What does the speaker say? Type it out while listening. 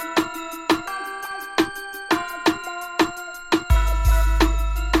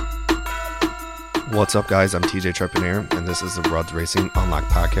What's up, guys? I'm TJ Trepanier, and this is the Ruds Racing Unlocked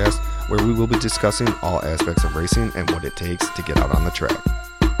podcast, where we will be discussing all aspects of racing and what it takes to get out on the track.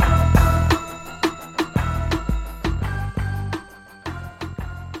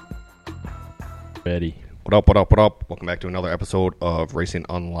 Betty. What up, what up, what up? Welcome back to another episode of Racing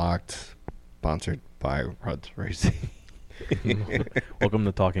Unlocked, sponsored by Ruds Racing. Welcome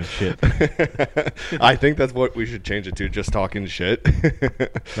to Talking Shit. I think that's what we should change it to, just talking shit.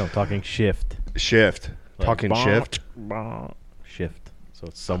 No, Talking Shift. Shift. Like Talking shift. Shift. So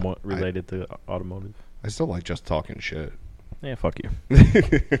it's somewhat related to automotive. I still like just talking shit. Yeah, fuck you.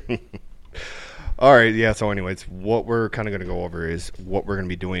 All right, yeah, so anyways, what we're kind of going to go over is what we're going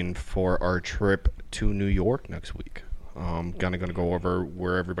to be doing for our trip to New York next week. Kind of going to go over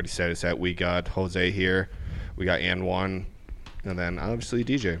where everybody's status at. We got Jose here, we got Anwan, and then obviously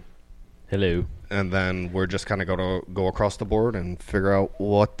DJ. Hello. And then we're just kind of going to go across the board and figure out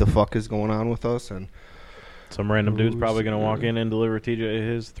what the fuck is going on with us. And some random dude's probably going to walk in and deliver TJ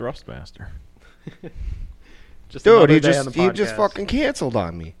his Thrustmaster. Dude, he just fucking canceled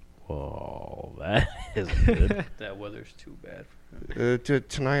on me. Whoa, that is good. That weather's too bad for him.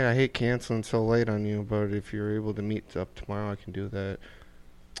 Tonight, I hate canceling so late on you, but if you're able to meet up tomorrow, I can do that.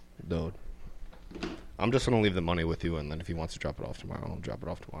 Dude, I'm just going to leave the money with you, and then if he wants to drop it off tomorrow, I'll drop it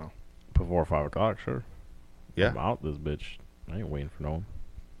off tomorrow. Before 5 o'clock, sure. Yeah. I'm out this bitch. I ain't waiting for no one.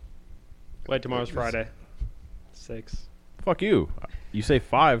 Wait, tomorrow's Friday. 6. Fuck you. You say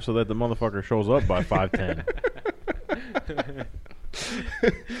 5 so that the motherfucker shows up by 5:10.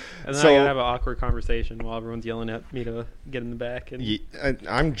 And then I gotta have an awkward conversation while everyone's yelling at me to get in the back. And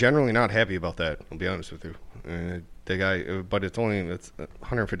I'm generally not happy about that, I'll be honest with you. The guy, but it's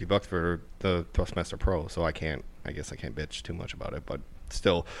 $150 for the Thrustmaster Pro, so I guess I can't bitch too much about it, but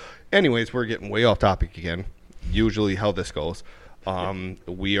still. Anyways, we're getting way off topic again. Usually how this goes.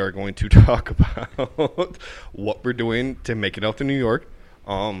 We are going to talk about what we're doing to make it out to New York.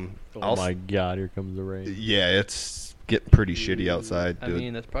 Oh my God, here comes the rain. Yeah, it's getting pretty shitty outside, dude. I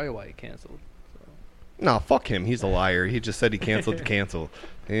mean, that's probably why he canceled. So. Nah, fuck him. He's a liar. He just said he canceled to cancel.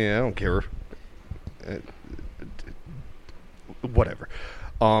 Yeah, I don't care. Whatever.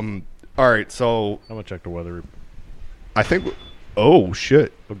 All right, so I'm going to check the weather. I think... Oh,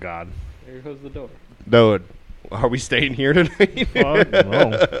 shit. Oh, God. There goes the door. Dude, are we staying here tonight? Fuck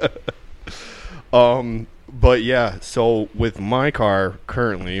no. But yeah, so with my car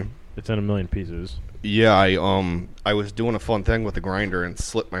currently... It's in a million pieces. Yeah, I was doing a fun thing with the grinder and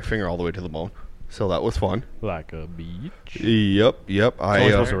slipped my finger all the way to the bone. So that was fun. Like a beach. Yep. It's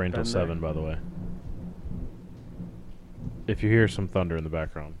only supposed to rain till 7, by the way. If you hear some thunder in the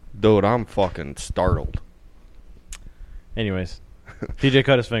background. Dude, I'm fucking startled. Anyways, TJ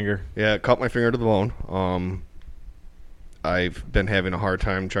cut his finger. Yeah, cut my finger to the bone. I've been having a hard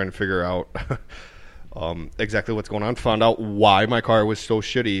time trying to figure out exactly what's going on. Found out why my car was so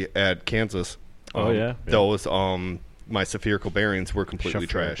shitty at Kansas. Yeah. Those my spherical bearings were completely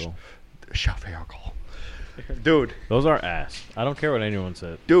trashed. Spherical. Dude. Those are ass. I don't care what anyone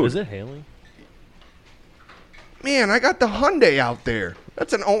said. Dude. Is it hailing? Man, I got the Hyundai out there.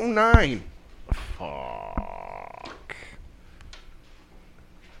 That's an 09. Fuck.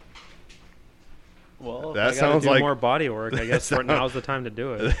 Well, That I gotta sounds do like more body work. I guess now's the time to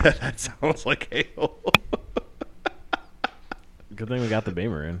do it. That sounds like hail. Good thing we got the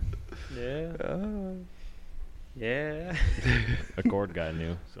Beamer in. Yeah. Yeah. Accord guy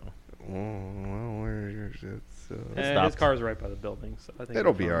knew, so. Well, where's His car's right by the building, so I think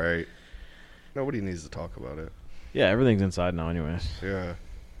it'll be all right. Nobody needs to talk about it. Yeah, everything's inside now anyways. Yeah.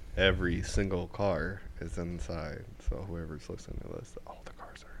 Every single car is inside. So whoever's listening to this, all the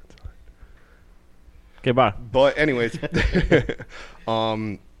cars are inside. Okay, bye. But anyways,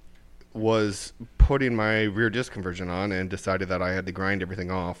 was putting my rear disc conversion on and decided that I had to grind everything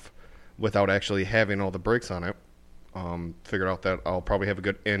off without actually having all the brakes on it. Figured out that I'll probably have a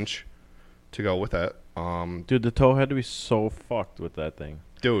good inch to go with that. Dude, the toe had to be so fucked with that thing.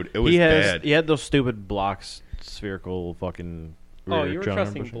 Dude, it was bad. He had those stupid blocks, spherical fucking rear you were jump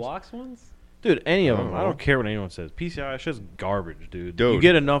trusting bushes. blocks ones? Dude, any of them. I don't care what anyone says. PCI is just garbage, dude. Dude. You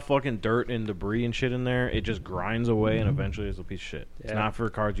get enough fucking dirt and debris and shit in there, it just grinds away, and eventually it's a piece of shit. It's Yeah. not for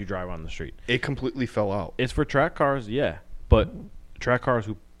cars you drive on the street. It completely fell out. It's for track cars, yeah. But track cars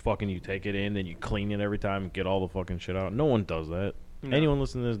who fucking you take it in, then you clean it every time and get all the fucking shit out. No one does that. No. Anyone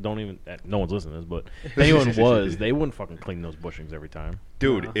listening to this don't even... no one's listening to this, but if anyone was, they wouldn't fucking clean those bushings every time.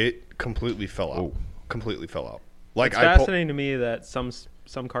 Dude, Nah. it completely fell out. Oh. Completely fell out. Like It's I fascinating to me that some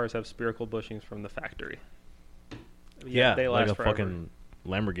cars have spherical bushings from the factory. Yeah, they like last a forever. fucking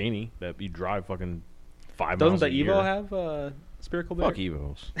Lamborghini that you drive fucking 5 Doesn't miles the a year. Evo have spherical Fuck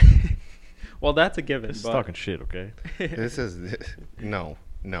bearings? Evos. Well, that's a given. This is but talking shit, okay? This is no.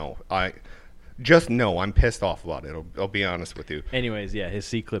 I'm pissed off about it. I'll be honest with you. Anyways, yeah, his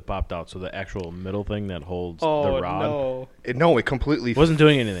C-clip popped out, so the actual middle thing that holds Oh the rod no! It completely wasn't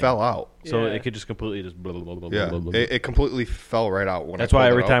doing anything. fell out. So Yeah. it could just completely just blah, blah, blah, blah, Yeah, blah, blah, blah. it completely fell right out. When That's I why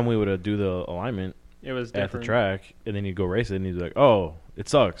pulled every it time out. we would do the alignment It was at the different. track, and then you'd go race it, and he'd be like, "Oh, it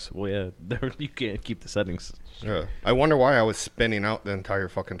sucks." Well, yeah, you can't keep the settings. Yeah. I wonder why I was spinning out the entire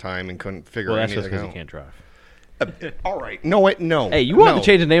fucking time and couldn't figure Well, that's just anything because you out. can't drive. All right. No. Hey, you wanted no. to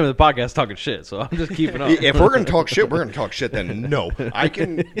change the name of the podcast talking shit, so I'm just keeping up. If we're going to talk shit, we're going to talk shit then. No. I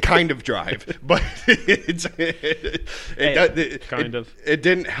can kind of drive, but kind of. It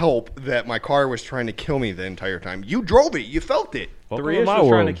didn't help that my car was trying to kill me the entire time. You drove it. You felt it. Welcome The to Rios my was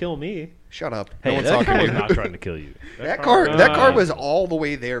trying to world. kill me. Shut up. Hey, no one's that talking car to was you. not trying to kill you. That car was all the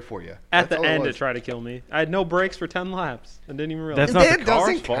way there for you. At That's the all it end, was. it tried to kill me. I had no brakes for 10 laps and didn't even realize. That's not That the car's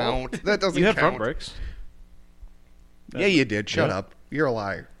doesn't fault. count. That doesn't You had count. front brakes. Yeah, you did. Shut Yeah. up. You're a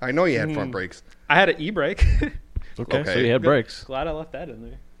liar. I know you had front brakes. I had an e-brake. Okay, so Okay. you had brakes. Glad I left that in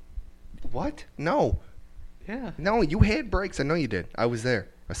there. What? No. Yeah. No, you had brakes. I know you did. I was there.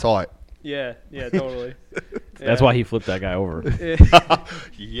 I saw it. Yeah, totally. That's why he flipped that guy over.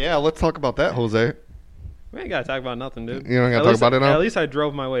 Yeah, let's talk about that, Jose. We ain't gotta talk about nothing, dude. You don't gotta At talk least- about it now? At least I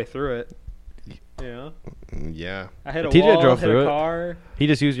drove my way through it. Yeah. Yeah. I hit a TJ wall, drove hit through a it. car. He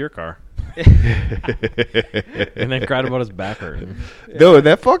just used your car and then cried about his back hurting. Dude,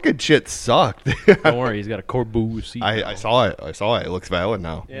 that fucking shit sucked. Don't worry, he's got a Corbu seat. I saw it. I saw it. It looks valid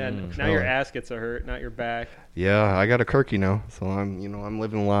now. Yeah, now really. your ass gets a hurt, not your back. Yeah, I got a Kirky now, so I'm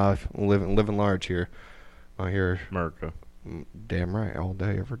living live, living large here. I hear America. damn right all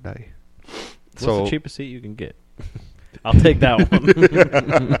day, every day. What's the cheapest seat you can get? I'll take that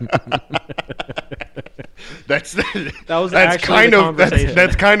one. That was that's actually kind the of conversation.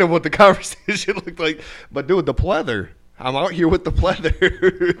 that's kind of what the conversation looked like. But dude, the pleather. I'm out here with the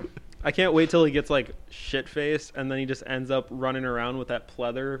pleather. I can't wait till he gets like shit faced and then he just ends up running around with that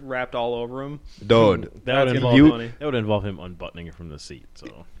pleather wrapped all over him. Dude, that would That's involve gonna be funny. that would involve him unbuttoning it from the seat.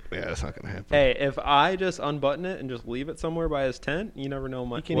 So yeah, that's not gonna happen. Hey, if I just unbutton it and just leave it somewhere by his tent, you never know.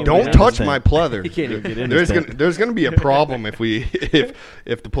 can't even what get might Don't in happen. touch his my tent. pleather. He can't even get in There's his gonna tent. there's gonna be a problem if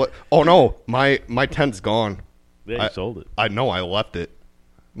the oh no, my tent's gone. Yeah, you sold it. I know I left it.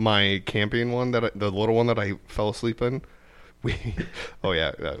 My camping one the little one that I fell asleep in. We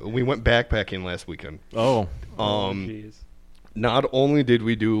went backpacking last weekend. Oh, Jeez. Not only did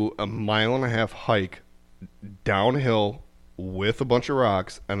we do a 1.5 mile hike downhill with a bunch of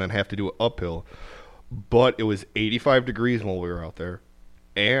rocks and then have to do it uphill, but it was 85 degrees while we were out there,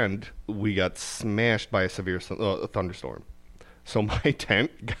 and we got smashed by a severe thunderstorm. So my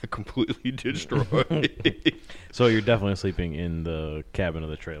tent got completely destroyed. so you're definitely sleeping in the cabin of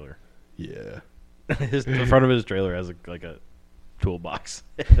the trailer. Yeah. The front of his trailer has like a toolbox.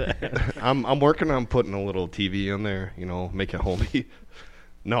 I'm working on putting a little TV in there, make it homey.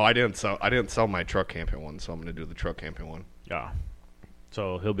 No, I didn't sell my truck camping one, so I'm gonna do the truck camping one. Yeah.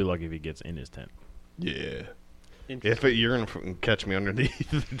 So he'll be lucky if he gets in his tent. Yeah. Interesting. You're gonna catch me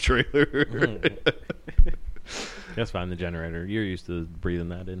underneath the trailer. That's fine. The generator. You're used to breathing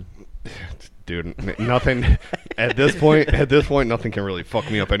that in. Dude, nothing at this point. Nothing can really fuck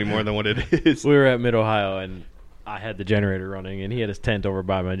me up any more than what it is. We were at Mid Ohio and I had the generator running, and he had his tent over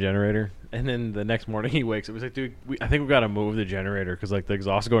by my generator. And then the next morning he wakes up. He's like, "Dude, I think we got to move the generator because like the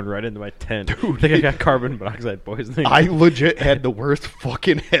exhaust is going right into my tent. Dude, I think I got carbon monoxide poisoning." I legit had the worst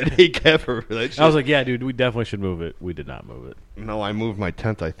fucking headache ever. That shit. I was like, "Yeah, dude, we definitely should move it." We did not move it. "No, I moved my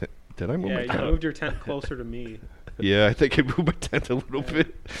tent. I think did I move Yeah, my you tent? moved your tent closer to me. Yeah, I think I moved my tent a little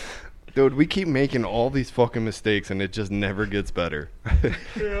bit." Dude, we keep making all these fucking mistakes, and it just never gets better.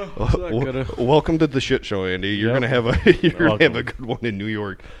 Yeah. Welcome to the shit show, Andy. You're Yep. gonna have a Welcome. good one in New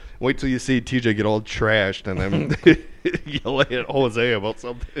York. Wait till you see TJ get all trashed, and then yell at Jose about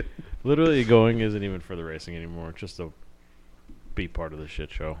something. Literally, going isn't even for the racing anymore. It's just to be part of the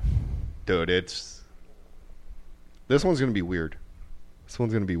shit show. Dude, this one's gonna be weird. This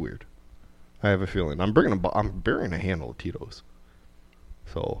one's gonna be weird. I have a feeling. I'm burying a handle of Tito's,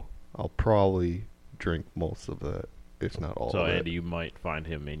 so I'll probably drink most of that, if not all So, of it. Andy, you might find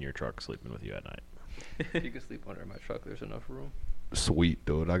him in your truck sleeping with you at night. You can sleep under my truck. There's enough room. Sweet,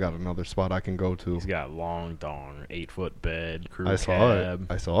 dude. I got another spot I can go to. He's got long dong, 8-foot bed, crew I saw cab.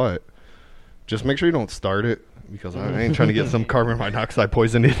 it. I saw it. Just make sure you don't start it, because I ain't trying to get some carbon monoxide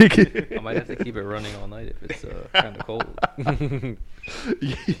poisoning. I might have to keep it running all night if it's kind of cold.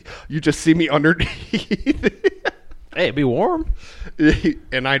 You just see me underneath. Hey, it'd be warm.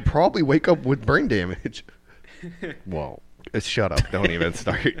 And I'd probably wake up with brain damage. Well, Shut up! Don't even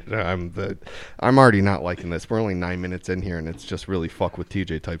start. I'm already not liking this. We're only 9 minutes in here, and it's just really fuck with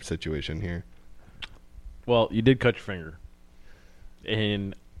TJ type situation here. Well, you did cut your finger,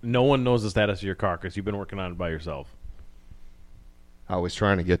 and no one knows the status of your car because you've been working on it by yourself. I was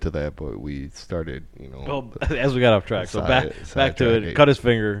trying to get to that, but we started, Well, as we got off track, so back to it. track. Cut his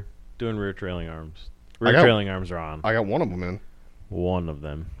finger, doing rear trailing arms. Rear trailing arms are on. I got one of them in. One of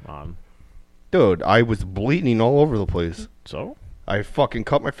them on. Dude, I was bleeding all over the place. So? I fucking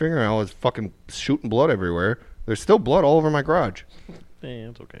cut my finger and I was fucking shooting blood everywhere. There's still blood all over my garage.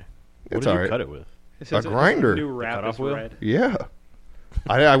 It's okay. It's What did all you right. cut it with? A grinder. New wrap cutoff is wheel? red. Yeah.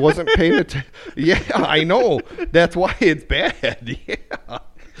 I wasn't paying attention. Yeah, I know. That's why it's bad. Yeah.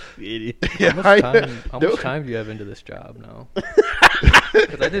 Idiot. Yeah, How much time do you have into this job now?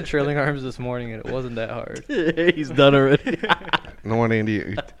 Because I did trailing arms this morning and it wasn't that hard. He's done already. No one,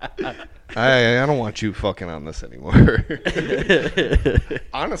 Andy. I don't want you fucking on this anymore.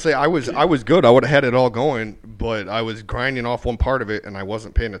 Honestly, I was good. I would have had it all going, but I was grinding off one part of it, and I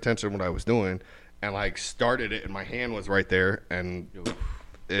wasn't paying attention to what I was doing, and like started it, and my hand was right there, and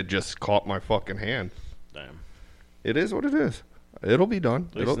it just caught my fucking hand. Damn. It is what it is. It'll be done.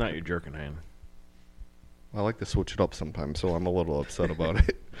 At least it's not your jerking hand. I like to switch it up sometimes, so I'm a little upset about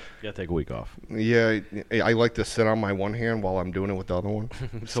it. You gotta take a week off. Yeah, I like to sit on my one hand while I'm doing it with the other one.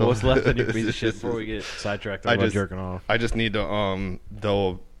 So what's left in your piece of shit before we get sidetracked about jerking off? I just need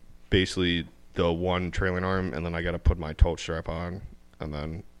to basically the one trailing arm, and then I got to put my tote strap on, and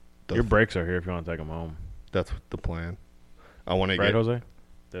then Your brakes are here if you want to take them home. that's the plan. I want to Right, get. Jose?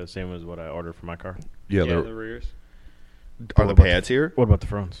 They're the same as what I ordered for my car. Yeah, Yeah, the the rears. are the pads here? What about the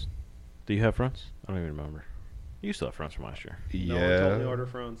fronts? Do you have fronts? I don't even remember. You still have fronts from last year. No one told me to Yeah, order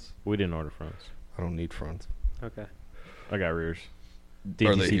fronts. We didn't order fronts. I don't need fronts. Okay. I got rears. Are they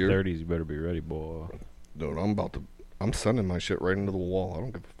DTC here? 30s, you better be ready, boy. Dude, I'm sending my shit right into the wall. I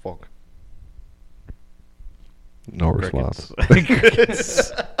don't give a fuck. No response.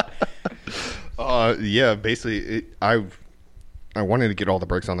 Crickets. Yeah, basically, I wanted to get all the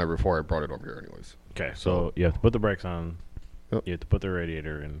brakes on there before I brought it over here, anyways. Okay, so you have to put the brakes on. Yep. You have to put the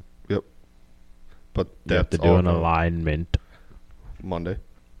radiator in. Yep. But You have to that's do all an done alignment. Monday.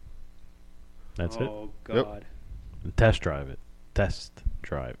 That's it. Oh Yep. God. And test drive it. Test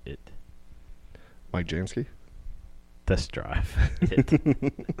drive it. Mike Jansky. Test drive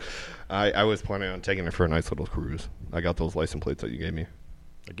it. I was planning on taking it for a nice little cruise. I got those license plates that you gave me.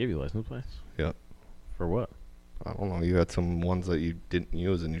 I gave you license plates? Yeah. For what? I don't know. You had some ones that you didn't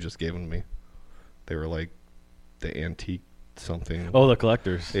use and you just gave them to me. They were like the antique something. Oh, the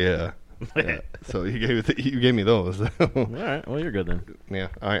collectors. Yeah. Yeah. So you gave me those. All right. Well, you're good then. Yeah.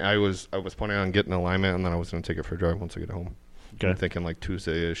 I was planning on getting alignment, and then I was going to take it for a drive once I get home. Okay. I'm thinking like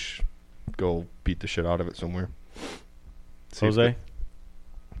Tuesday-ish, go beat the shit out of it somewhere. See if Jose,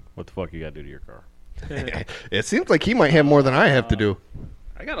 what the fuck you got to do to your car? it seems like he might have more than I have to do.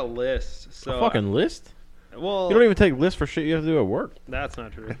 I got a list. So A fucking list? well, You don't even take lists for shit you have to do at work. that's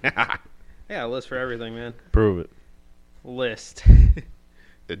not true. I got a list for everything, man. Prove it. List.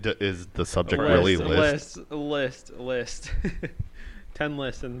 Is the subject really list? List. 10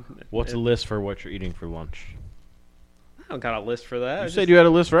 lists and What's a list for what you're eating for lunch? I don't got a list for that. You said you had a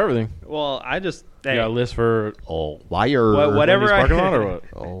list for everything. Well, I just You got a list for Oh, liar. Whatever Wendy's I- parking lot or what?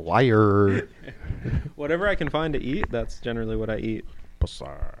 Oh, liar. whatever I can find to eat. That's generally what I eat.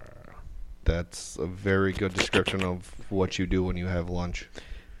 That's a very good description of what you do when you have lunch.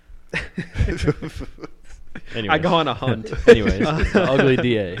 Anyways. I go on a hunt. Anyways, the ugly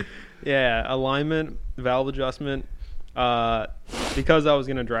DA. Yeah, alignment, valve adjustment. Because I was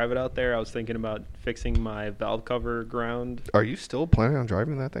gonna drive it out there, I was thinking about fixing my valve cover ground. Are you still planning on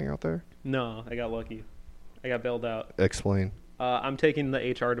driving that thing out there? No, I got lucky. I got bailed out. Explain. I'm taking the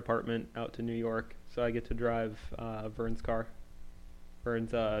HR department out to New York, so I get to drive Vern's car,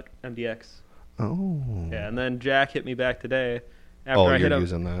 Vern's MDX. Oh. Yeah, and then Jack hit me back today. After Oh, I hit you're him,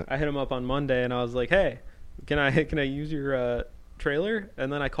 using that. I hit him up on Monday, and I was like, "Hey, can I use your trailer?"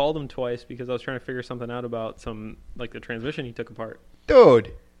 And then I called him twice because I was trying to figure something out about some like the transmission he took apart.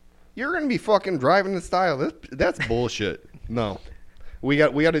 Dude, you're going to be fucking driving the style. That's bullshit. No. We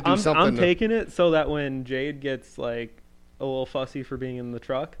got to do something. I'm taking it so that when Jade gets like a little fussy for being in the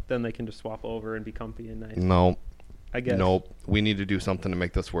truck, then they can just swap over and be comfy and nice. No. I guess. Nope. We need to do something to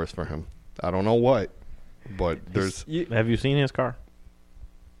make this worse for him. I don't know what, but there's. Have you seen his car?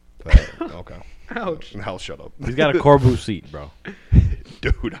 Okay. Ouch. Now shut up. He's got a Corbu seat, bro.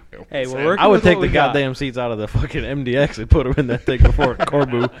 Dude. Hey, we're working. working I would with take what the we got. goddamn seats out of the fucking MDX and put them in that thing before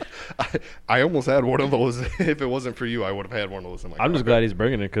Corbu. I almost had one of those. If it wasn't for you, I would have had one of those in my car. I'm just glad he's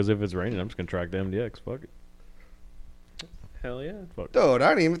bringing it because if it's raining, I'm just gonna track the MDX. Fuck it. Hell yeah. Dude, I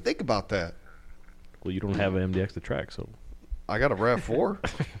didn't even think about that. Well, you don't have an MDX to track, so I got a RAV4.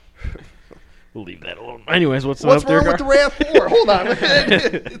 we'll leave that alone. Anyways, what's What's up there, wrong with the RAV4? Hold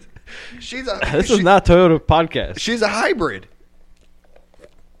on. She's a. This is not Toyota podcast. She's a hybrid.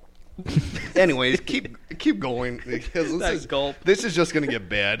 Anyways, keep going because this is just gonna get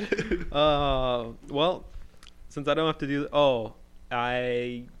bad. Well, since I don't have to do.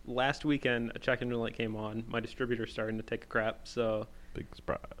 Last weekend a check engine light came on. My distributor's starting to take a crap, so Big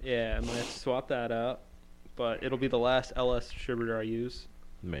surprise. yeah, I might have to swap that out. But it'll be the last LS distributor I use,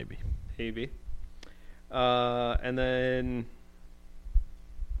 Maybe. maybe. And then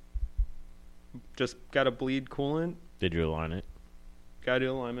just got to bleed coolant. Did you align it? Got to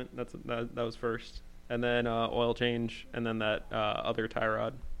do alignment. That was first, and then oil change, and then that other tie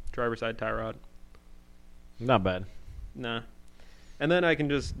rod, driver side tie rod. Not bad. Nah. And then I can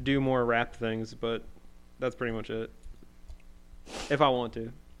just do more wrap things, but that's pretty much it. If I want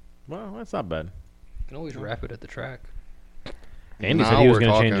to. Well, that's not bad. You can always wrap it at the track. Andy Now said he was we're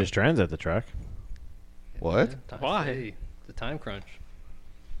going to change talking. his trans at the track. What? Why? Hey, the time crunch.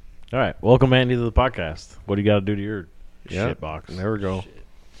 All right. Welcome, Andy, to the podcast. What do you got to do to your shit box? There we go. Shit.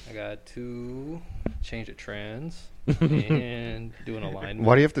 I got to change the trans and do an alignment.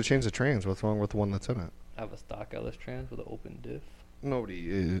 Why do you have to change the trans? What's wrong with the one that's in it? I have a stock LS trans with an open diff. Nobody.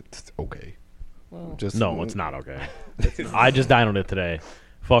 It's okay. Well, Just No, it's not okay. I just dynoed it today.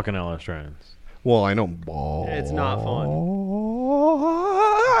 Fucking LS trans. Well, I know. It's not fun.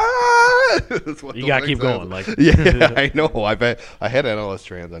 That's what You those got to things keep are. going. Like, Yeah, I know. I had an LS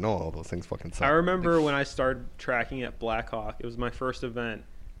trans. I know all those things fucking suck. I remember when I started tracking at Blackhawk, it was my first event,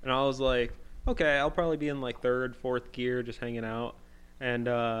 and I was like, okay, I'll probably be in like third, fourth gear, just hanging out, and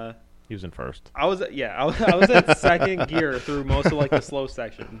he was in first. I was at second gear through most of like the slow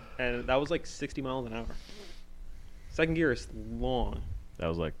section, and that was like 60 miles an hour. Second gear is long. That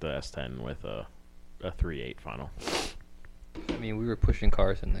was like the S10 with a 3.8 final. I mean, we were pushing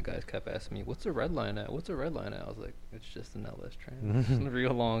cars, and the guys kept asking me, "What's the red line at? What's the red line at?" I was like, "It's just an LS trans, some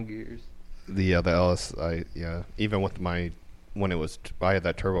real long gears." The LS. Even with my when it was I had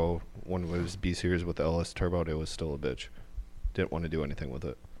that turbo when it was B series with the LS turbo, it was still a bitch. Didn't want to do anything with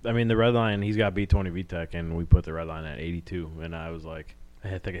it. I mean, the red line, he's got B20 VTEC, and we put the red line at 82. And I was like, I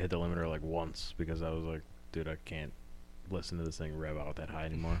think I hit the limiter like once because I was like, dude, I can't listen to this thing rev out that high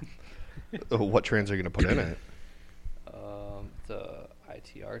anymore. What trans are you gonna put in it? The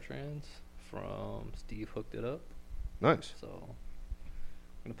ITR trans from Steve hooked it up, Nice. so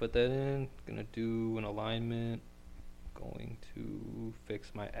I'm gonna put that in. Gonna do an alignment. Going to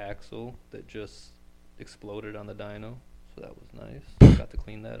fix my axle that just exploded on the dyno, so that was nice. Got to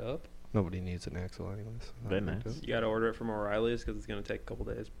clean that up. Nobody needs an axle anyways. Very nice. You got to order it from O'Reilly's because it's gonna take a couple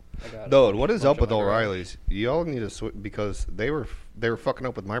days. I got a Dude, what is bunch up with of other O'Reilly's? Y'all need to switch because they were fucking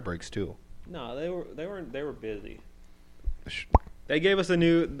up with my brakes too. No, they were busy. They gave us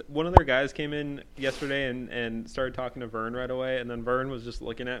one of their guys came in yesterday and started talking to Vern right away, and then Vern was just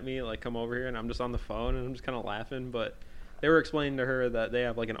looking at me like, come over here, and I'm just on the phone, and I'm just kind of laughing, but they were explaining to her that they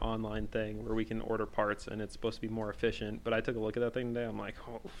have like an online thing where we can order parts, and it's supposed to be more efficient, but I took a look at that thing today, I'm like,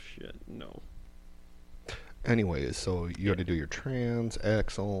 oh shit, no. Anyways, so you got to do your trans,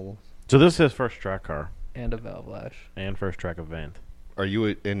 axle. So this is his first track car and a valve lash. and first track event. Are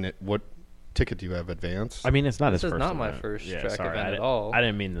you in it? What ticket do you have? Advance? I mean, it's not This his is first not my event. first Yeah, track sorry, event I at didn't- all. I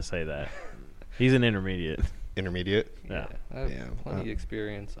didn't mean to say that. He's an intermediate. Intermediate. Yeah. I have Yeah. plenty of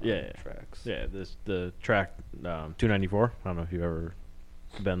experience on Yeah. tracks. Yeah, the track 294. I don't know if you've ever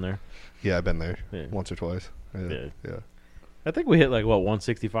been there. Yeah, I've been there Yeah. once or twice. Yeah. Yeah. I think we hit like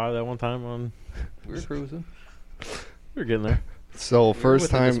 165 that one time on. We were cruising. We were getting there. So We were first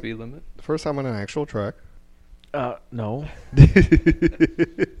within the time, speed limit. first time on an actual track. No.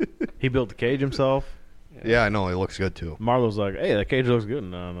 He built the cage himself. Yeah, I know it looks good too. Marlo's like, "Hey, that cage looks good."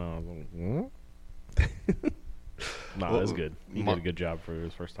 No. I was like, "Hmm?" No, it's good. He did a good job for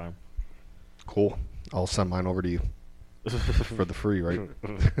his first time. Cool. I'll send mine over to you for the free, right?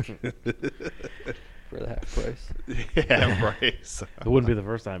 For the half price. Yeah, right. So- It wouldn't be the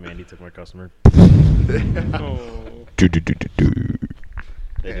first time Andy took my customer. Oh.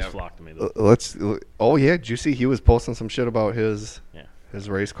 They Yeah. just flocked to me though. Let's. Oh yeah, did you see he was posting some shit about his Yeah. his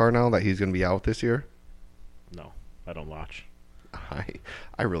race car now that he's gonna be out this year? No, I don't watch.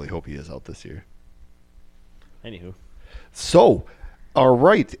 I really hope he is out this year. Anywho, So, all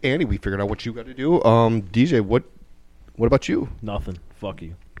right, Andy, we figured out what you got to do. DJ, what about you? nothing. Fuck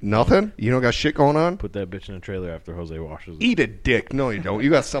you. Nothing? You don't got shit going on? Put that bitch in a trailer after Jose washes it. Eat a dick. No, you don't. You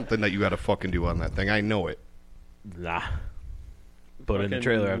got something that you got to fucking do on that thing. I know it. Nah. Put it in the fucking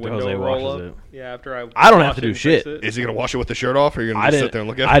trailer after window Jose roll washes up. it. Yeah, after I don't have wash to it do and shit. fix it. Is he gonna wash it with the shirt off, or are you gonna I just didn't. sit there and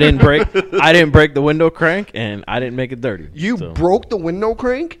look at it? I didn't break the window crank, and I didn't make it dirty. You so. broke the window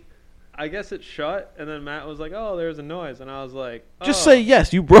crank? I guess it shut, and then Matt was like, "Oh, there's a noise," and I was like, Just "Oh." say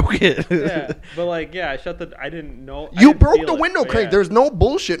yes. You broke it. Yeah, but like, yeah, I shut the. I didn't know. I You didn't broke feel the it, window but crank. yeah. There's no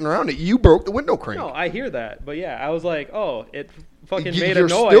bullshitting around it. You broke the window crank. No, I hear that, but yeah, I was like, "Oh, it fucking made you're a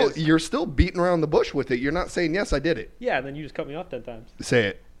noise." You're still beating around the bush with it. You're not saying yes, I did it. Yeah, and then you just cut me off 10 times. Say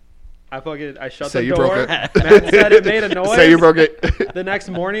it. I shut Say the you door. broke it. Matt said it made a noise. Say you broke it. The next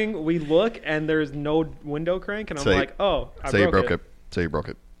morning, we look and there's no window crank, and I'm Say- like, "Oh, I Say you broke it." it. Say you broke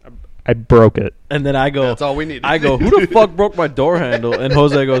it. I broke it. And then I go. That's all we need. I go, who the fuck broke my door handle? And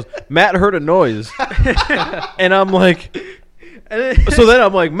Jose goes, Matt heard a noise. And I'm like, so then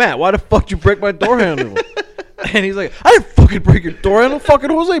I'm like, Matt, why the fuck did you break my door handle? And he's like, I didn't fucking break your door handle.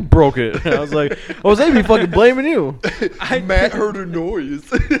 Fucking Jose broke it. And I was like, Jose be fucking blaming you. Matt heard a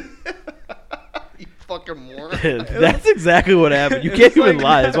noise. You fucking moron. That's exactly what happened. You It can't was even like-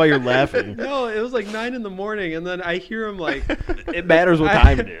 lie. That's why you're laughing. No, it was like 9 in the morning, and then I hear him like, It matters what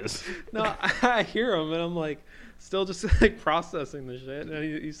time it is. no, I hear him, and I'm like, still just like processing the shit,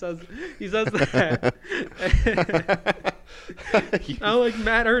 and he says that. I'm like,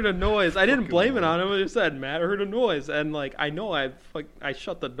 Matt heard a noise. I didn't blame it on him. I just said Matt heard a noise, and like I know I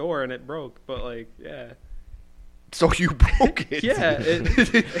shut the door and it broke, but like yeah. So you broke it.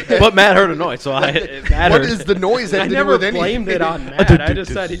 Yeah, But Matt heard a noise, so it mattered. What is the noise have I to do never with anything? blamed it on Matt. I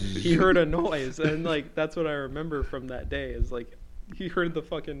just said he heard a noise, and like that's what I remember from that day is like he heard the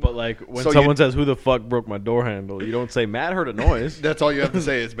fucking. But like when So someone says, "Who the fuck broke my door handle?" You don't say Matt heard a noise. That's all you have to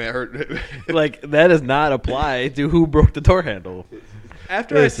say is Matt heard. Like that does not apply to who broke the door handle.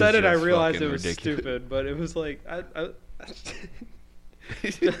 After this I said is it, I just realized fucking it was ridiculous. stupid, but it was like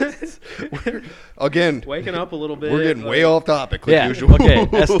Again, waking up a little bit. we're getting like, way off topic like Yeah. usual. Okay.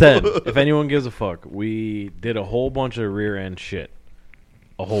 S10. If anyone gives a fuck, we did a whole bunch of rear end shit.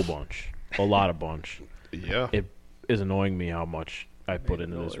 A whole bunch. A lot of bunch. Yeah. It is annoying me how much I put Made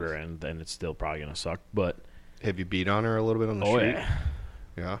a into this noise. rear end, and it's still probably gonna suck. But Have you beat on her a little bit on the street? yeah,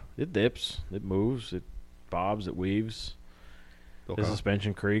 Yeah. it dips, it moves, it bobs, it weaves. The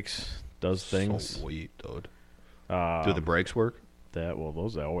suspension creaks, does things. Sweet, dude. Do Um, the brakes work?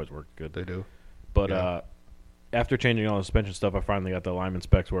 those always work good. They do. But Yeah. after changing all the suspension stuff, I finally got the alignment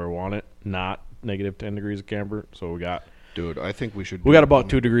specs where I want it, not negative 10 degrees of camber. So we got I think we should. about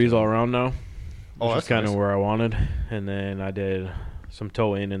 2 degrees all around now. Oh, Which that's is kind of nice. where I wanted. And then I did some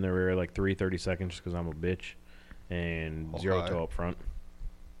toe in the rear, like 30 seconds, just because I'm a bitch, and Oh, 0 hi. toe up front.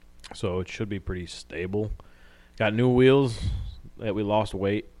 So it should be pretty stable. Got new wheels that we lost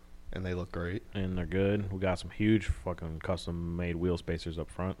weight, And they look great. and they're good. We got some huge fucking custom made wheel spacers up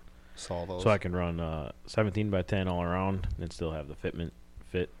front. Saw those. So I can run 17 by 10 all around and still have the fit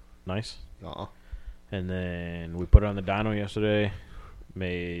nice. Uh-uh. And then we put it on the dyno yesterday,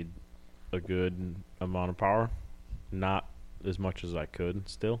 made a good amount of power. Not as much as I could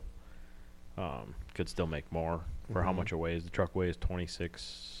still. Could still make more for how Mhm. much it weighs. The truck weighs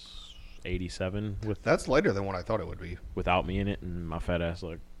 2687 That's lighter than what I thought it would be. without me in it, and my fat ass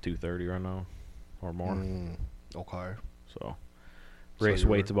like 230 right now or more. Okay. So So race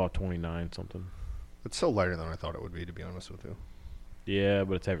you're- weight's about 29 something. It's still lighter than I thought it would be, to be honest with you. Yeah,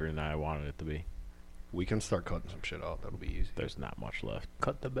 but it's heavier than I wanted it to be. We can start cutting some shit out. That'll be easy. There's not much left.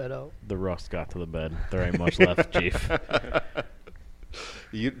 Cut the bed out. The rust got to the bed. There ain't much left, Chief.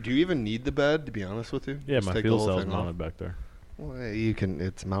 Do you even need the bed, to be honest with you? Yeah, Just my take the fuel whole cell's thing off? mounted back there. Well, you can.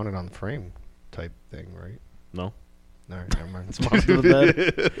 It's mounted on the frame type thing, right? No, All right, never mind. It's mounted to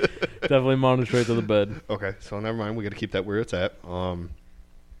the definitely mounted straight to the bed. Okay, so never mind. We got to keep that where it's at.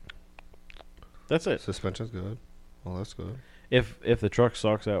 That's it. Suspension's good. Well, that's good. If the truck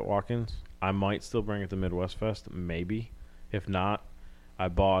sucks at Watkins, I might still bring it to Midwest Fest, maybe. If not, I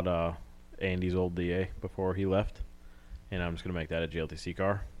bought Andy's old DA before he left, and I'm just gonna make that a GLTC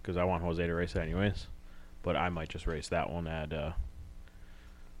car because I want Jose to race it anyways. But I might just race that one at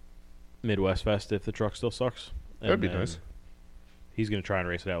Midwest Fest if the truck still sucks. That'd And be then nice. He's gonna try and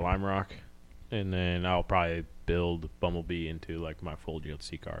race it at Lime Rock, and then I'll probably build Bumblebee into like my full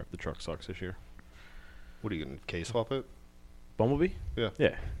GLTC car if the truck sucks this year. What are you gonna K swap it? Bumblebee? Yeah.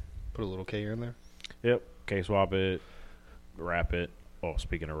 Yeah. Put a little K in there. Yep. K swap it, wrap it. Oh,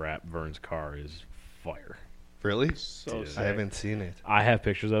 speaking of wrap, Vern's car is fire. Really? So Dude. sick. I haven't seen it. I have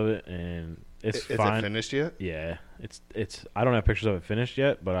pictures of it, and it's Is fine. it finished yet? Yeah, it's. I don't have pictures of it finished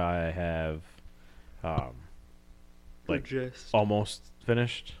yet, but I have, like Just almost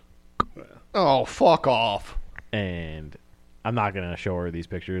finished, Oh, fuck off. and I'm not gonna show her these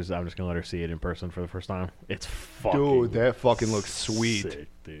pictures. I'm just gonna let her see it in person for the first time. It's fucking Dude, that fucking looks sweet. sick,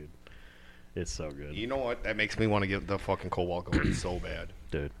 dude. It's so good, You know what? That makes me want to get the fucking Cobalt going so bad.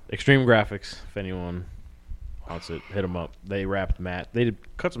 dude. Extreme Graphics. If anyone wants it, hit them up. They wrapped Matt. They did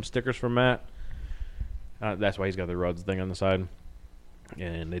cut some stickers for Matt. That's why he's got the Ruds thing on the side,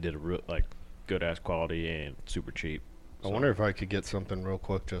 and they did a good ass quality and super cheap. I wonder if I could get something real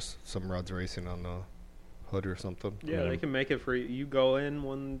quick, just some Ruds Racing on the hood or something. Yeah, they can make it for you. You go in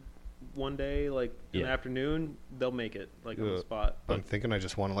one day, like in Yeah. the afternoon, they'll make it like on Yeah. the spot. I'm thinking I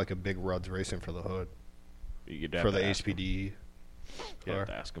just want like a big Ruds Racing for the hood You could have for to the ask him. HPD. You have car.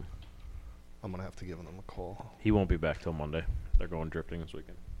 to ask him. I'm gonna have to give them a call. He won't be back till Monday. They're going drifting this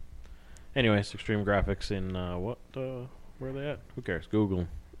weekend. Anyways, Extreme Graphics in where are they at? Who cares? Google.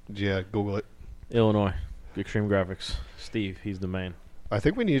 Yeah, Google it. Illinois. Extreme Graphics. Steve, he's the man. I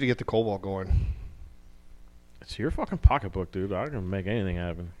think we need to get the Cobalt going. It's your fucking pocketbook, dude. I can make anything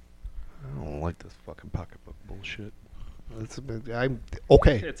happen. I don't like this fucking pocketbook bullshit. I'm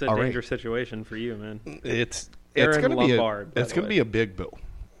okay. It's a all right. dangerous situation for you, man. It's Aaron gonna be Lombard, by it's the gonna way. be a big bill,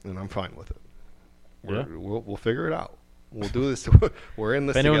 and I'm fine with it. Yeah. We'll figure it out. We'll do this. We're in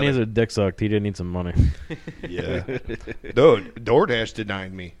this If anyone together. needs a dick sucked, he did need some money. Yeah, dude. DoorDash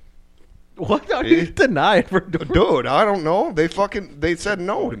denied me. What are you denied for Dude, I don't know. They said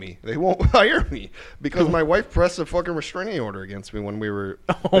no to me. They won't hire me because my wife pressed a fucking restraining order against me when we were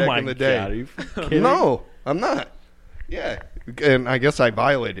Oh back my in the day. god, are you kidding? No, I'm not. Yeah, and I guess I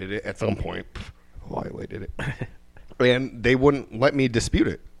violated it at some point. Violated it, and they wouldn't let me dispute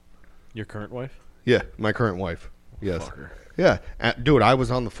it. Your current wife? Yeah, my current wife. Yes. Fucker. Yeah, dude, I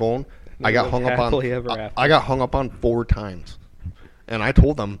was on the phone. I got live hung up happily on. ever after. I got hung up on 4 times, and I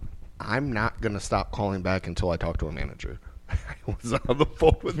told them I'm not gonna stop calling back until I talk to a manager. I was on the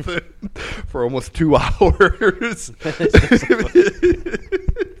phone with them for almost 2 hours.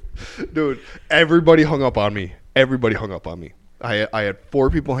 Dude, everybody hung up on me. Everybody hung up on me. I had 4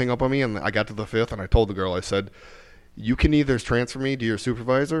 people hang up on me, and I got to the 5th, and I told the girl, I said, you can either transfer me to your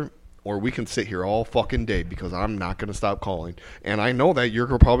supervisor, or we can sit here all fucking day because I'm not going to stop calling. And I know that you're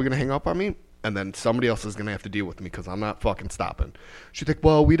probably going to hang up on me, and then somebody else is going to have to deal with me because I'm not fucking stopping. She's like,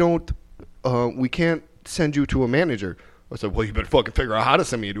 well, we can't send you to a manager. I said, well, you better fucking figure out how to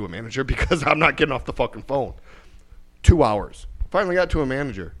send me to a manager because I'm not getting off the fucking phone. 2 hours. Finally got to a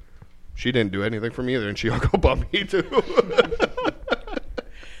manager. She didn't do anything for me either, and she hung up on me too.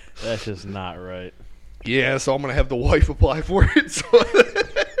 That's just not right. Yeah, so I'm going to have the wife apply for it so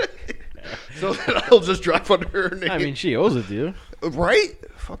that I'll just drive under her name. I mean, she owes it to you. Right?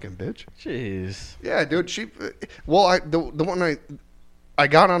 Fucking bitch. Jeez. Yeah, dude. The one I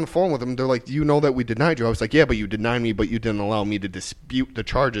got on the phone with them. They're like, you know that we denied you. I was like, yeah, but you denied me, but you didn't allow me to dispute the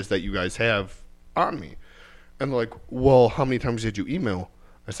charges that you guys have on me. And they're like, well, how many times did you email?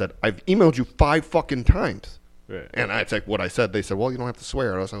 I said, I've emailed you 5 fucking times. Right. And that's like what I said. They said, well, you don't have to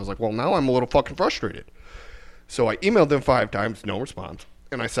swear at us. I was like, well, now I'm a little fucking frustrated. So I emailed them 5 times, no response.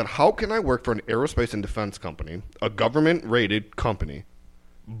 And I said, how can I work for an aerospace and defense company, a government-rated company,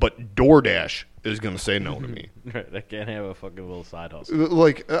 but DoorDash is going to say no to me? Right. I can't have a fucking little side hustle.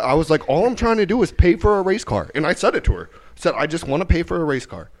 Like, I was like, all I'm trying to do is pay for a race car. And I said it to her. I said, I just want to pay for a race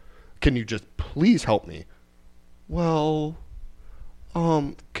car. Can you just please help me? Well,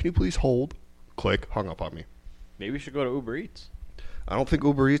 can you please hold? Click, hung up on me. Maybe we should go to Uber Eats. I don't think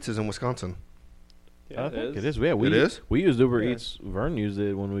Uber Eats is in Wisconsin. Yeah, I think it is. Yeah, It is? We used Uber Yeah. Eats. Vern used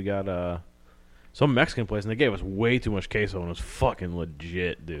it when we got some Mexican place, and they gave us way too much queso, and it was fucking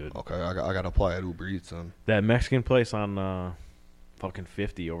legit, dude. Okay, I got to apply at Uber Eats then. That Mexican place on fucking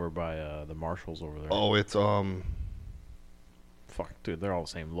 50 over by the Marshalls over there. Oh, it's Fuck, dude, they're all the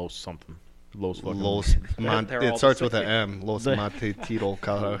same. Los something. Los fucking. Los They're all it the starts with an same. M. Los They- Mate Tito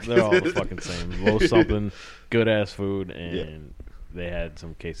Cara. They're all the fucking same. Los something, good ass food, and they had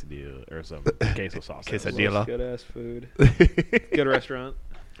some quesadilla or some queso sauce. Quesadilla. Good ass food. Good restaurant.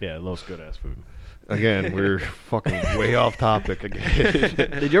 Yeah, Los good ass food. Again, we're fucking way off topic again.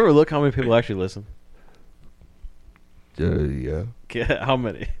 Did you ever look how many people actually listen? Yeah. How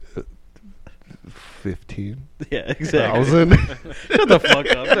many? 15,000. Yeah, exactly. Shut the fuck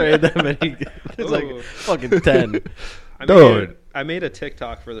up. There ain't that many. It's like Ooh. fucking 10. Dude. I made a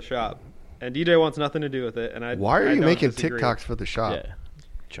TikTok for the shop, and DJ wants nothing to do with it. And I. Why are I you don't making disagree. TikToks for the shop? Yeah.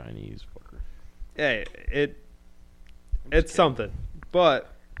 Chinese fucker. Hey, it's something,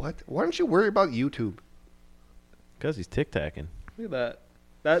 but What? Why don't you worry about YouTube? Because he's tic-tacking. look at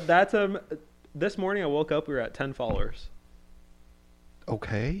that. That's This morning I woke up. We were at 10 followers.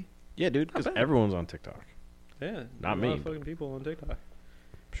 Okay. Yeah, dude, because bad. everyone's on TikTok. Yeah, Not a me, lot of but- fucking people on TikTok.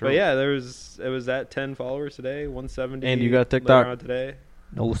 Sure. But yeah, it was at 10 followers today, 170. And you got later TikTok? on today.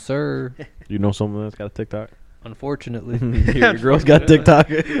 No, sir. You know someone that's got a TikTok? Unfortunately. Your girl's got TikTok.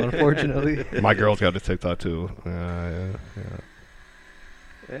 Unfortunately. My girl's got a TikTok too. Yeah.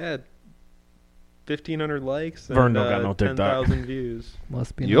 Yeah, 1,500 likes. And, Vern don't got no TikTok. 10,000 views.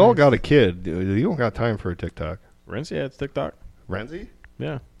 Must be You all nice. got a kid. You don't got time for a TikTok. Renzi has TikTok. Renzi?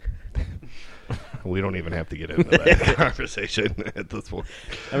 Yeah. We don't even have to get into that conversation at this point.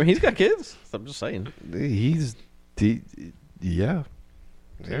 I mean, he's got kids. I'm just saying. Yeah,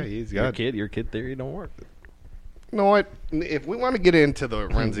 he's got. Your kid theory don't work. You know what? If we want to get into the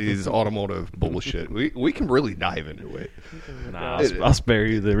Renzi's automotive bullshit, we can really dive into it. Nah, I'll spare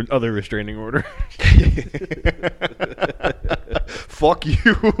you the other restraining order. Fuck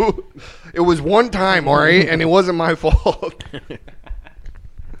you. It was one time, all right, and it wasn't my fault.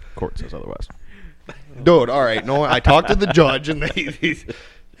 Court says otherwise. Dude, all right. No, I talked to the judge, and he's.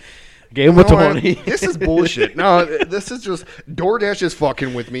 Gave him a 20. This is bullshit. No, this is just DoorDash is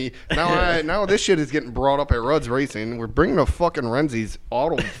fucking with me. Now this shit is getting brought up at Rudd's Racing. We're bringing the fucking Renzi's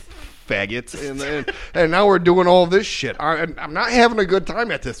auto faggots, and now we're doing all this shit. I'm not having a good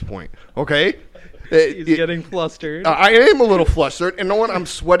time at this point. Okay. He's getting flustered. I am a little flustered. And you know what? I'm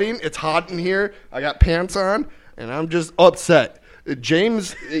sweating. It's hot in here. I got pants on, and I'm just upset.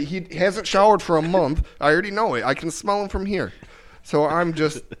 James, he hasn't showered for a month. I already know it. I can smell him from here. So I'm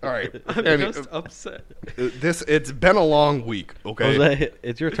just all right. I'm just upset. It's been a long week. Okay, Jose,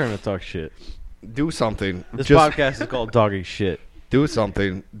 it's your turn to talk shit. do something. This Just podcast is called Doggy Shit. do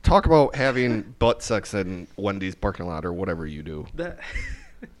something. Talk about having butt sex in Wendy's parking lot or whatever you do.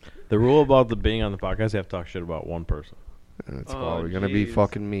 The rule about being on the podcast, you have to talk shit about one person. And it's Oh, probably gonna be jeez.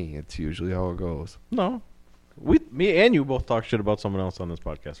 fucking me. It's usually how it goes. No. Me and you both talk shit about someone else on this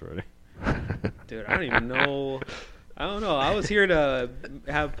podcast already. Dude, I don't even know. I don't know. I was here to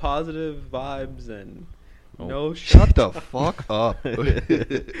have positive vibes and no Shut the fuck up.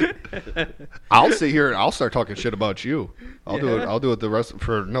 I'll sit here and I'll start talking shit about you. I'll do it. Yeah. I'll do it the rest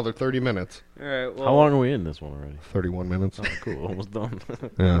for another 30 minutes. All right. Well, How long are we in this one already? 31 minutes. Oh, cool. Almost done.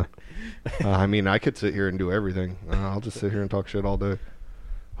 Yeah. I mean, I could sit here and do everything. I'll just sit here and talk shit all day.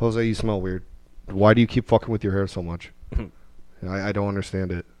 Jose, you smell weird. Why do you keep fucking with your hair so much? I don't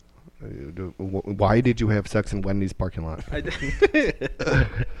understand it. Why did you have sex in Wendy's parking lot? I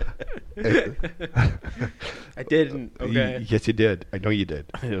didn't. Okay. Yes, you did. I know you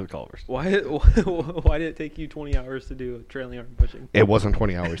did. Culver's. Why did it take you 20 hours to do a trailing arm pushing? It wasn't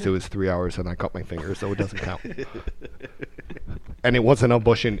 20 hours. It was 3 hours, and I cut my finger, so it doesn't count. And it wasn't a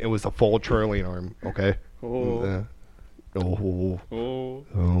bushing. It was a full trailing arm, okay? Oh. Oh.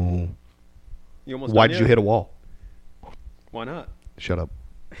 Oh. You almost Why done did you yet? hit a wall? Why not? Shut up.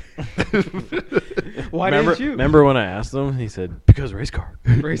 Why remember, didn't you? Remember when I asked him? He said, because race car.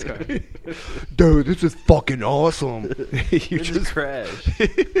 Race car. Dude, this is fucking awesome. You Just crash.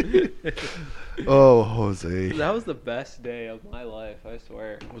 Oh, Jose. That was the best day of my life, I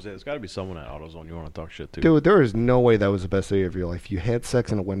swear. Jose, there's got to be someone at AutoZone you want to talk shit to. Dude, there is no way that was the best day of your life. You had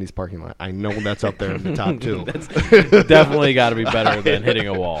sex in a Wendy's parking lot. I know that's up there in the top two. That's definitely got to be better than hitting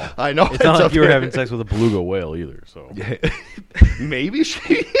a wall. I know. It's not like up you were there. having sex with a beluga whale either. So, Maybe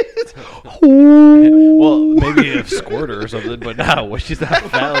she is. well, maybe a squirter or something, but no, she's not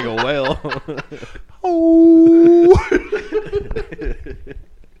fat like a whale.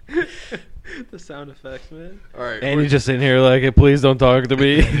 The sound effects, man. All right. And he's just sitting here like, hey, please don't talk to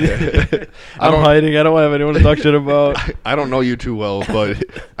me. I'm don't- hiding. I don't have anyone to talk shit about. I don't know you too well, but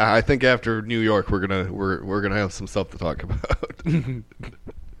I think after New York, we're gonna have some stuff to talk about.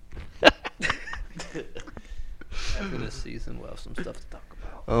 After this season, we'll have some stuff to talk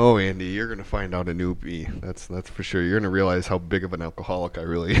about. Oh, Andy, you're gonna find out a new me. That's for sure. You're gonna realize how big of an alcoholic I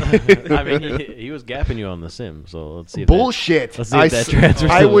really am. I mean, he was gapping you on the sim, so let's see. If Bullshit. Let's see if that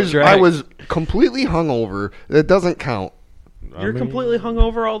transfers I to the was track. I was completely hungover. That doesn't count. You're completely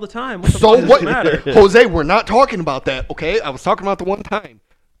hungover all the time. What the So fuck does what? it matter? Jose, we're not talking about that, okay? I was talking about the one time.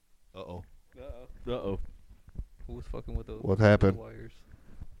 Uh-oh. Uh-oh. Who was fucking with the What happened? wires?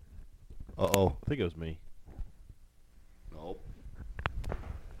 Uh-oh. I think it was me. Nope.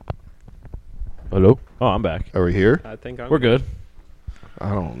 Hello? Oh, I'm back. Are we here? I think We're good.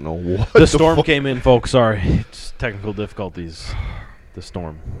 I don't know what. The storm fuck- came in, folks. Sorry. It's technical difficulties. The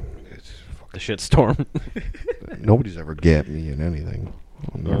storm. The shit storm. Nobody's ever gapped me in anything.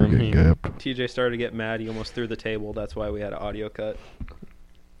 I'll never I get mean- gapped. TJ started to get mad. He almost threw the table. That's why we had an audio cut.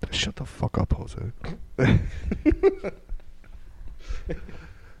 Shut the fuck up, Jose.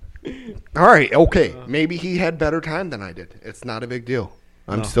 All right, okay. Maybe he had better time than I did. It's not a big deal.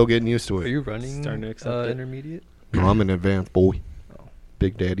 I'm No. still getting used to Are it. you running Starting to accept it. intermediate? No, I'm an advanced boy.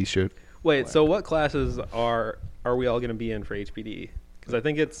 Big Daddy shit. Wait, so what classes are we all going to be in for HPD? Because I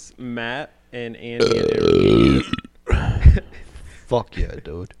think it's Matt and Andy and intermediate. Fuck yeah,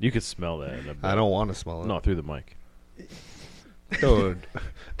 dude. You could smell that. In I don't want to smell it. No, through the mic. Dude.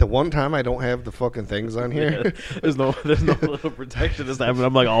 The one time I don't have the fucking things on here. There's no little protection this time, but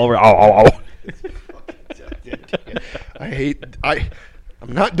I'm like all over. Oh.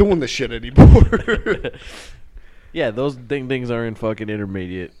 I'm not doing this shit anymore. Yeah, those things are in fucking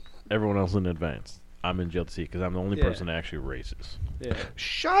intermediate. Everyone else in advanced. I'm in GLTC because I'm the only person that actually races. Yeah.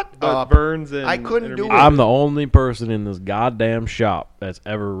 Shut But up. Burns and I couldn't do intermediate- it. I'm the only person in this goddamn shop that's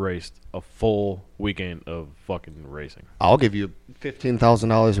ever raced a full weekend of fucking racing. I'll give you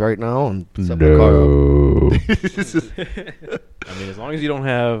 $15,000 right now and set my car up. I mean, as long as you don't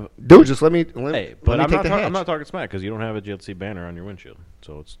have. Dude, just let me Hey, let but me I'm take not. the hatch. I'm not talking smack because you don't have a GLTC banner on your windshield,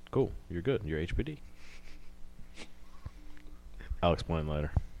 so it's cool. You're good. You're HPD. I'll explain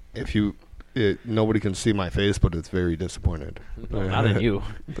later. If you, nobody can see my face, but it's very disappointed. No, not in you.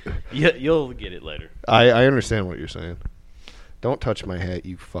 You'll get it later. I understand what you're saying. Don't touch my hat,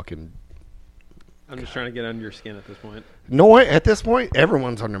 you fucking. I'm just trying to get under your skin at this point. No, what? At this point,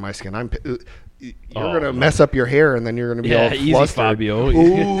 everyone's under my skin. You're gonna mess up your hair, and then you're gonna be all easy, flustered. Fabio.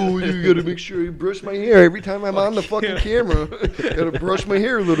 Oh, you gotta make sure you brush my hair every time I'm on the fucking camera. Gotta brush my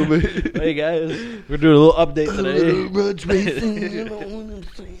hair a little bit. Hey guys, we're doing a little update today.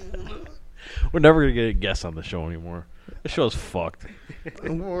 We're never gonna get a guest on the show anymore. The show's fucked.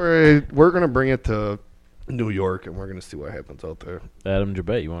 We're gonna bring it to New York, and we're gonna see what happens out there. Adam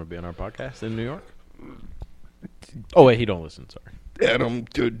Jabet, you want to be on our podcast in New York? Oh wait, he don't listen. Sorry. Adam,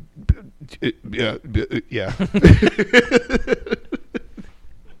 dude, yeah.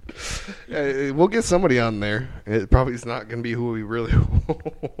 We'll get somebody on there. It probably is not gonna be who we really.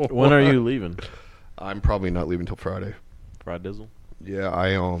 When are you leaving? I'm probably not leaving till Friday. Fried Dizzle. Yeah,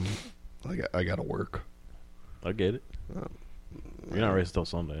 I gotta work. I get it. You're not racing till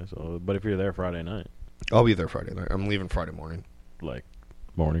Sunday, so. But if you're there Friday night, I'll be there Friday night. I'm leaving Friday morning. like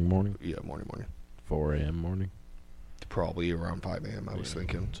morning, Yeah, morning. 4 a.m. morning, Probably around 5 a.m. I was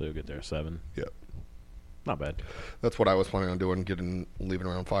thinking. so you'll get there at 7. Yeah. Not bad. That's what I was planning on doing, leaving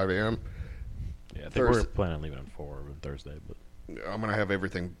around 5 a.m. Yeah, I think we're Thursday. planning on leaving on 4 on Thursday, but I'm gonna have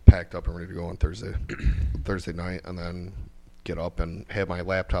everything packed up and ready to go on Thursday night, and then get up and have my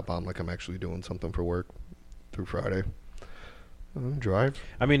laptop on like I'm actually doing something for work through Friday. And then drive.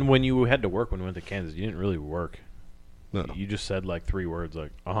 I mean, when you had to work when we went to Kansas, you didn't really work. No. You just said like 3 words,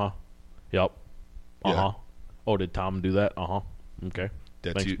 like yep, Yeah. Oh, did Tom do that? Okay.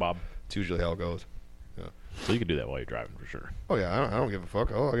 That's Thanks, u- Bob. It's usually how it goes. So you could do that while you're driving for sure. Oh yeah, I don't give a fuck.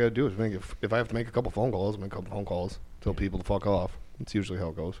 All I gotta do is if I have to make a couple phone calls, make a couple phone calls. Tell people to fuck off. It's usually how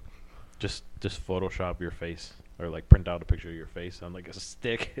it goes. Just Photoshop your face, or like print out a picture of your face on like a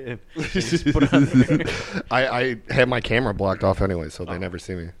stick and just put it on there. I have my camera blocked off anyway, so they never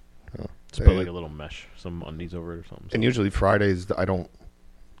see me. Just put like a little mesh, some undies over it or something. And usually Fridays,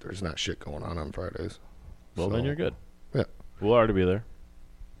 there's not shit going on Fridays. Well, then So, you're good. Yeah. We'll already be there.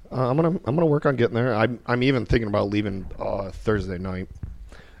 I'm gonna work on getting there. I'm even thinking about leaving Thursday night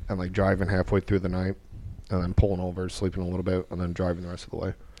and like driving halfway through the night and then pulling over, sleeping a little bit, and then driving the rest of the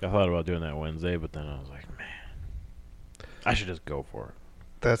way. I thought about doing that Wednesday, but then I was like, man, I should just go for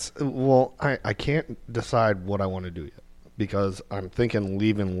it. I can't decide what I want to do yet because I'm thinking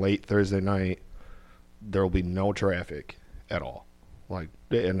leaving late Thursday night, there will be no traffic at all. Like,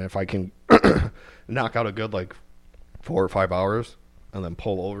 and if I can knock out a good like 4 or 5 hours and then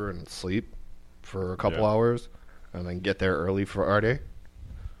pull over and sleep for a couple hours and then get there early Friday,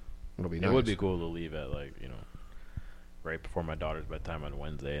 it'll be nice. It would be cool to leave at like, right before my daughter's bedtime on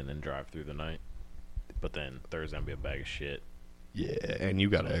Wednesday and then drive through the night. But then Thursday I'll be a bag of shit. Yeah, and you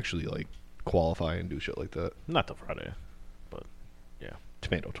got to actually like qualify and do shit like that. Not till Friday, but yeah.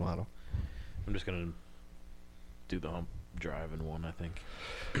 Tomato. I'm just gonna do the hump drive in one, I think.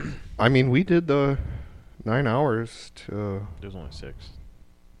 I mean, we did the 9 hours to. There's only 6.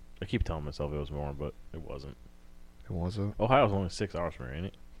 I keep telling myself it was more, but it wasn't. It was a. Ohio's only 6 hours from here, ain't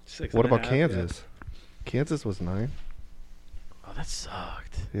it? 6 What and a about half, yeah. Kansas? Kansas was 9. Oh, that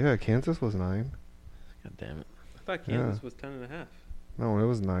sucked. Yeah, Kansas was 9. God damn it. I thought Kansas was 10 and a half. No, it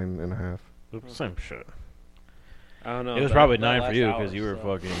was 9.5. It was the same shit. I don't know. It was that- probably that 9 for last you hour, because you were so-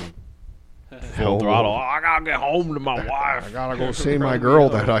 fucking Hell, full throttle. Oh, I gotta get home to my wife. I gotta go see my girl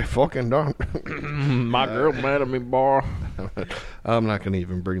that I fucking done. My girl mad at me, boy. I'm not gonna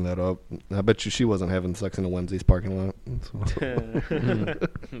even bring that up. I bet you she wasn't having sex in the Wednesday's parking lot.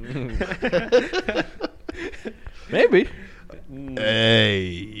 Maybe. Hey,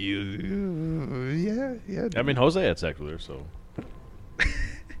 yeah. I mean, Jose had sex with her, so.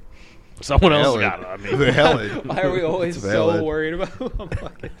 Someone else Valid. got it. I mean, Valid. Why are we always It's valid. so worried about who I'm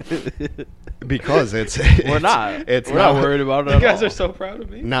fucking? Because it's we're not. It's we're not not worried about it You at guys all. are so proud of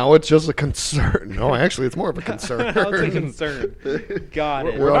me. Now it's just a concern. No, actually, it's more of a concern. Now it's a concern. Got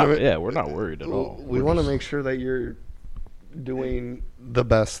it. We're on it. Yeah, we're not worried at all. We We're want to just- make sure that you're doing the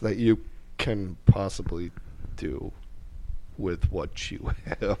best that you can possibly do with what you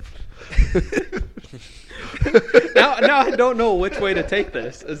have. now I don't know which way to take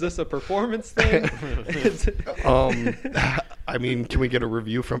this. Is this a performance thing? Is it- I mean, can we get a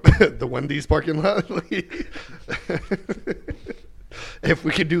review from the Wendy's parking lot? If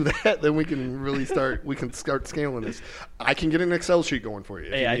we can do that, then we can really start. We can start scaling this. I can get an Excel sheet going for you.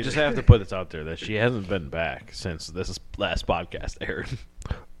 if Hey, you I need just it. have to put this out there that she hasn't been back since this last podcast aired.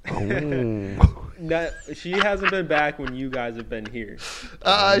 Oh. That she hasn't been back when you guys have been here.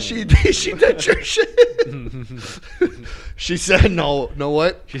 She did your shit. She said, "No, know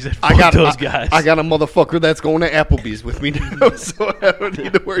what? She said, I got "Fuck those guys." I got a motherfucker that's going to Applebee's with me now, so I don't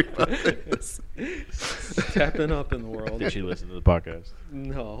need to worry about this." Stepping up in the world. Did she listen to the podcast?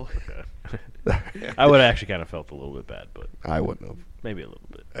 No. I would have actually kind of felt a little bit bad, but I wouldn't have. maybe a little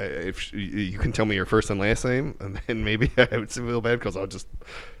bit. If you can tell me your first and last name, and then maybe I would feel bad because I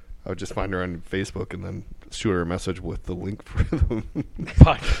would just find her on Facebook and then shoot her a message with the link for the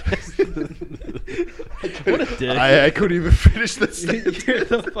Podcast. What a dick. I couldn't even finish this. You're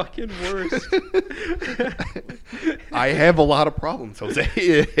the fucking worst. I have a lot of problems, Jose.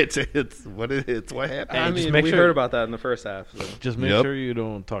 It's what happened. Hey, I just mean, make we sure- heard about that in the first half. So. Just make Yep. sure you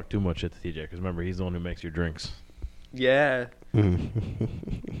don't talk too much at the TJ, because remember, he's the one who makes your drinks. Yeah.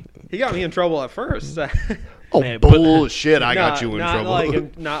 He got me in trouble at first. Oh, Man, but- bullshit! I got you in not trouble.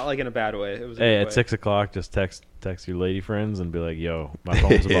 Not like in a bad way. It was a Hey, good at way. 6 o'clock, just text your lady friends and be like, "Yo, my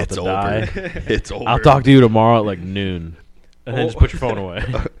phone's about It's to over. die. It's over. I'll talk to you tomorrow at like noon." And then Oh. just put your phone away.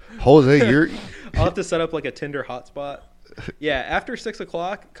 Jose, you're I'll have to set up like a Tinder hotspot. Yeah, after 6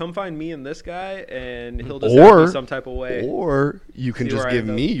 o'clock, come find me and this guy, and he'll just Or- act me some type of way. or you can See just where I give end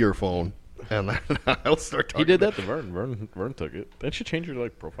up. me your phone, and then I'll start talking. He did that to Vern. Vern took it. Didn't she change her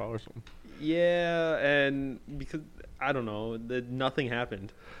like profile or something? Yeah, and because I don't know, nothing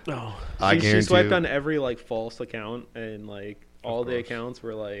happened. Oh, I She guarantee swiped you. on every like false account, and like all the course. accounts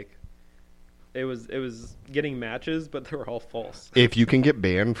were like, it was getting matches, but they were all false. If you can get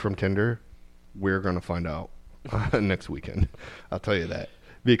banned from Tinder, we're gonna find out next weekend. I'll tell you that,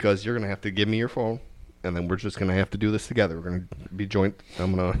 because you're gonna have to give me your phone, and then we're just gonna have to do this together. We're gonna be joint.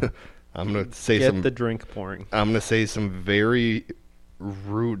 I'm gonna say Get some. the drink pouring. I'm gonna say some very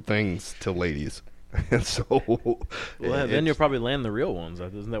rude things to ladies, and so. well, then it's- you'll probably land the real ones.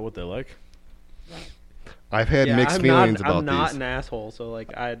 Isn't that what they like? I've had Yeah, mixed I'm feelings not, about I'm not these. an asshole, so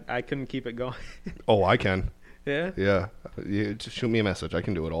like I couldn't keep it going. Oh, I can. Yeah. Yeah, just shoot me a message. I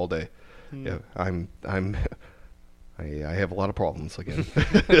can do it all day. Hmm. Yeah, I have a lot of problems again.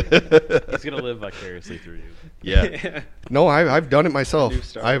 He's gonna live vicariously through you. Yeah. No, I've done it myself. New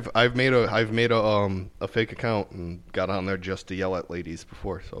start. I've made a fake account and got on there just to yell at ladies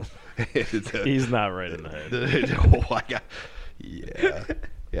before. So He's not right in the head. oh, I got, yeah.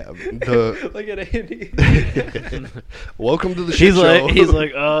 The Look at Andy. welcome to the shit He's show.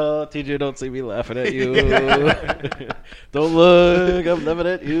 like, oh, TJ, don't see me laughing at you. Don't look, I'm laughing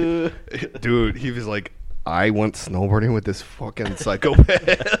at you. Dude, he was like, I went snowboarding with this fucking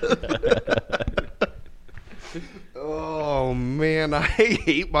psychopath. Oh man, I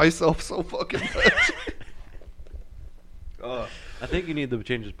hate myself so fucking much. I think you need to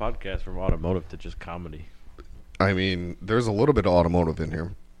change this podcast from automotive to just comedy. I mean, there's a little bit of automotive in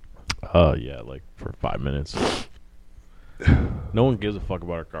here. Yeah, like for 5 minutes. No one gives a fuck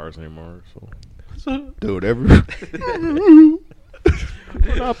about our cars anymore, so Dude, every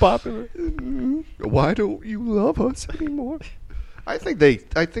we're not popular. why don't you love us anymore? I think they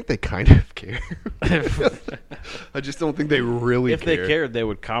kind of care. I just don't think they really If care. they cared, they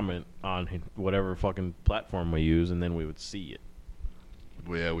would comment on whatever fucking platform we use, and then we would see it.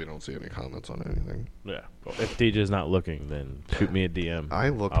 Well, yeah, we don't see any comments on anything. Yeah. Well, if DJ's not looking, then shoot me a DM. I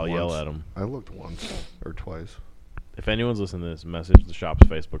looked I'll once. yell at him. I looked once or twice. If anyone's listening to this, message the shop's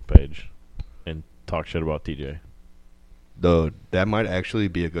Facebook page and talk shit about TJ. Dude, that might actually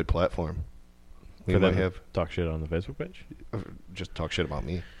be a good platform. We For might them to have talk shit on the Facebook page. just talk shit about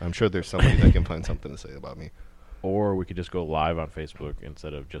me. I'm sure there's somebody that can find something to say about me. Or we could just go live on Facebook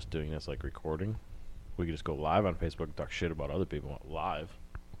instead of just doing this like recording. We could just go live on Facebook and talk shit about other people live.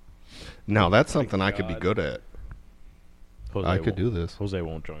 Now that's something I could be God. good at. Jose I could won't- do this. Jose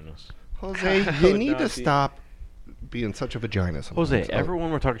won't join us. Jose, I you would need not to be. stop being such a vagina sometimes. Jose, Oh,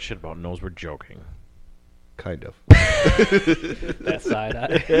 everyone we're talking shit about knows we're joking. kind of. That side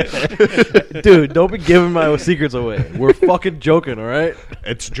eye. Dude, don't be giving my secrets away. We're fucking joking, all right?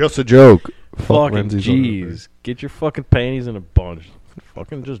 It's just a joke. Fucking Lindsay's jeez. Get your fucking panties in a bunch.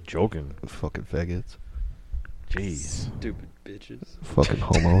 Fucking just joking. Fucking faggots. Jeez. Stupid bitches. Fucking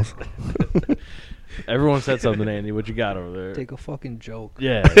homos. Everyone said something, Andy. What you got over there? Take a fucking joke.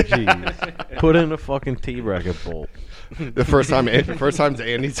 Yeah, jeez. Put in a fucking tea bracket bolt. The first time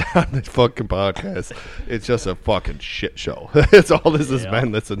Andy's on this fucking podcast, it's just a fucking shit show. That's all this has Yeah.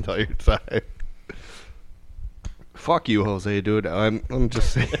 been this entire time. Fuck you, Jose, dude. I'm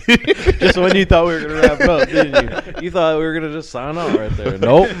just saying. Just when you thought we were going to wrap up, didn't you? You thought we were going to just sign off right there.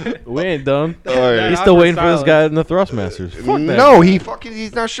 Nope. We ain't done. All right. He's still waiting for this guy in the Thrustmasters. Fuck that No, guy.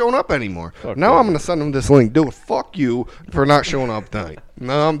 he's not showing up anymore. Fuck now that. I'm gonna send him this link. Dude, fuck you for not showing up tonight.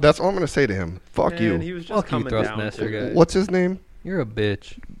 No, that's all I'm gonna say to him. Fuck Man, you. he was just Fuck you, coming down. Thrustmaster to it. guy. What's his name? You're a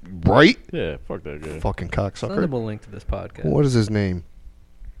bitch. Right? Yeah, fuck that guy. Fucking Send him cocksucker. a link to this podcast. What is his name?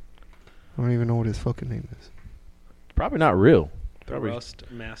 I don't even know what his fucking name is. Probably not real. The Probably. Rust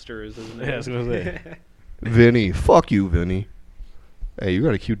Master is his name. Yeah, I was gonna say. Vinny. Fuck you, Vinny. Hey, you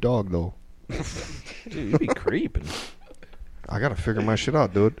got a cute dog though. Dude, you be creeping. I gotta figure my shit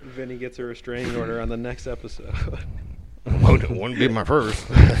out, dude. Vinny gets a restraining order on the next episode. Wouldn't be my first.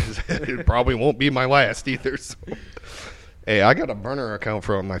 It probably won't be my last either. So. Hey, I got a burner account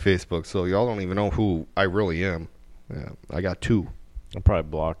for on my Facebook, so y'all don't even know who I really am. Yeah, I got 2. I'm probably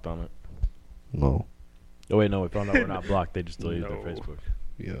blocked on it. No. Oh, wait, no, we found out we're not blocked. They just deleted their No. Facebook.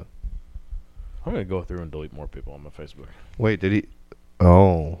 Yeah. I'm going to go through and delete more people on my Facebook. Wait, did he?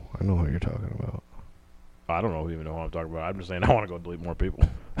 Oh, I know what you're talking about. I don't even know who I'm talking about. I'm just saying I want to go delete more people.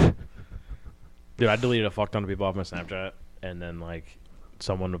 Dude, I deleted a fuck ton of people off my Snapchat, and then, like,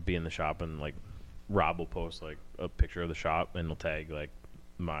 someone would be in the shop, and, like, Rob will post, like, a picture of the shop, and he'll tag, like,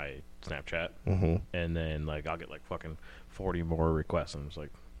 my Snapchat, Mm-hmm. and then, like, I'll get, like, fucking 40 more requests, and I'm just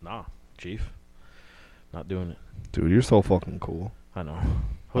like, nah, chief. Not doing it. Dude, you're so fucking cool. I know.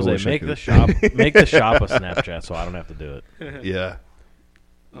 wish Jose, I make could. the shop make the shop a Snapchat so I don't have to do it. Yeah.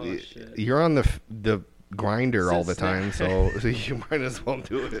 Oh, shit. You're on the grinder all the time, Snap. so you might as well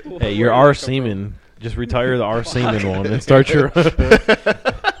do it. Hey, Where you're did R that come Seaman. Just retire the R Seaman one and start your. from?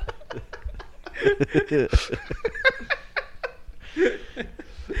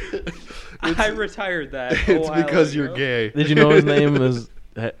 I retired that. a It's while because you're ago. gay. Did you know his name was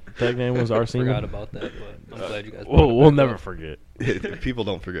tag name was R I forgot Seaman? about that, but I'm glad you guys. brought Well, it we'll back never up. forget. People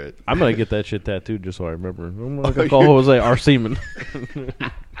don't forget. I'm gonna get that shit tattooed just so I remember. I'm Oh, gonna call you- Jose R Seaman.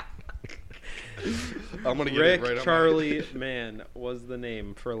 I'm gonna get Rick it right on Charlie Man was the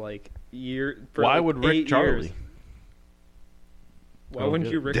name for like year. For Why like would Rick 8 Charlie? years. Why Oh, wouldn't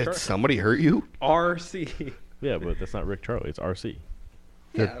good. you Rick Did Charlie? somebody hurt you? RC. Yeah, but that's not Rick Charlie. It's RC.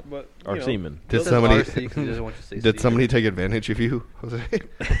 Yeah, but R you know, Seaman. Did It says somebody- RC 'cause he doesn't want you to say Did C. somebody take advantage of you, Jose?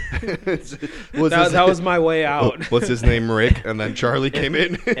 that was my way out. What's his name, Rick? And then Charlie came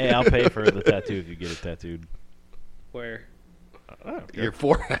in. Hey, I'll pay for the tattoo if you get it tattooed. Where? I don't care. Your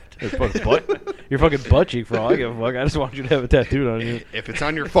forehead. Your fucking butt. Your fucking butt cheek for all I give a fuck. I just want you to have it tattooed on you. If it's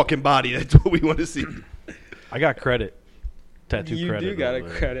on your fucking body, that's what we want to see. I got credit. Tattoo You credit. do got a over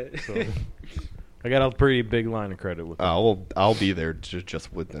there. credit. So, I got a pretty big line of credit with it. I'll be there to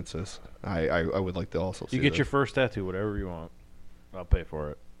just witness this. I would like to also see You get that. your first tattoo, whatever you want. I'll pay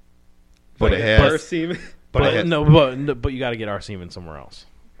for it. But Like it has- RC, But But, it had- but you got to get our semen somewhere else.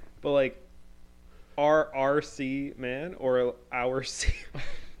 but like RC man or our C.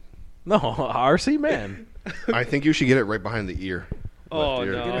 No, RC man. I think you should get it right behind the ear. Oh, Left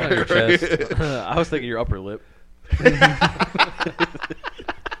ear. no. Get it on your chest. I was thinking your upper lip.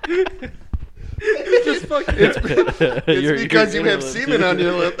 Just fucking. It's because you have semen on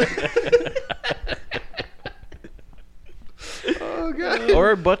your lip. Oh god.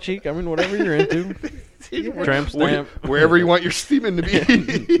 or a butt cheek. I mean, whatever you're into. Tramp stamp. Wherever you want your semen to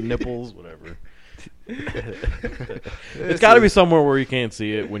be. Nipples, whatever. It's got to be somewhere where you can't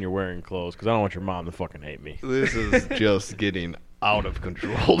see it when you're wearing clothes, because I don't want your mom to fucking hate me. This is just getting out of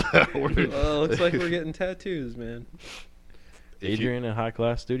control now. Well, looks like we're getting tattoos, man. Adrian at High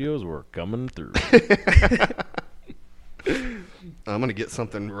Class Studios, we're coming through. I'm gonna get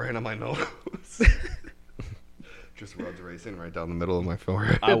something right on my nose. Just roads racing right down the middle of my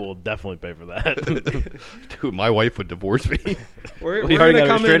forehead. I will definitely pay for that. Dude, my wife would divorce me. We're, We we're already gonna got a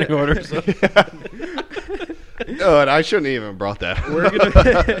come in. restraining order. So. Oh, and I shouldn't have even brought that.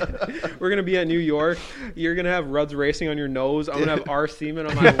 We're gonna be at New York. You're gonna have Ruds racing on your nose. I'm gonna have R semen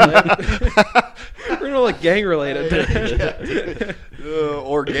on my lip. We're gonna look gang related.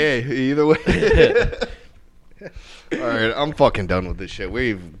 Or gay, either way. All right, I'm fucking done with this shit.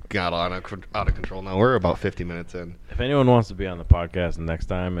 We've got out of control now. We're about 50 minutes in. If anyone wants to be on the podcast next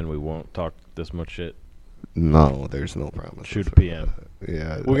time and we won't talk this much shit, No, there's no promise. shoot a PM.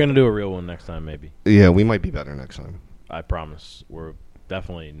 Yeah, We're gonna do a real one next time, maybe. Yeah, we might be better next time. I promise. We're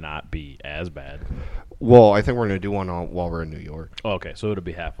definitely not be as bad. Well, I think we're gonna do one while we're in New York. Oh, okay, so it'll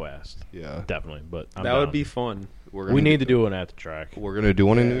be half-assed. Yeah, Definitely, but I'm That would down. be fun. We need to do one at the track. We're gonna do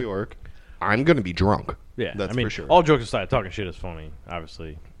one in Yeah. New York. I'm gonna be drunk. Yeah, That's I mean, for sure. all jokes aside, talking shit is funny,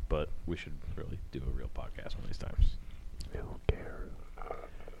 obviously, but we should really do a real podcast one of these times. Who cares?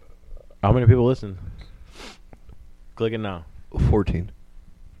 How many people listen? Click it now. 14.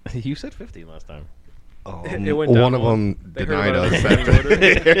 You said 15 last time. It went down one of one. them They heard denied about us. it. After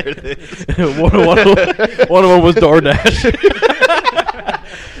they heard this. one of them was DoorDash.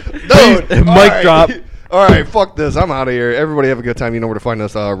 Dude, Mic drop. All right, fuck this. I'm out of here. Everybody have a good time. You know where to find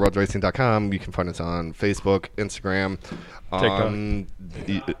us, roadsracing.com. You can find us on Facebook, Instagram,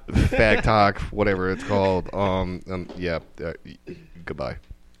 Fag Talk, whatever it's called. Yeah, goodbye.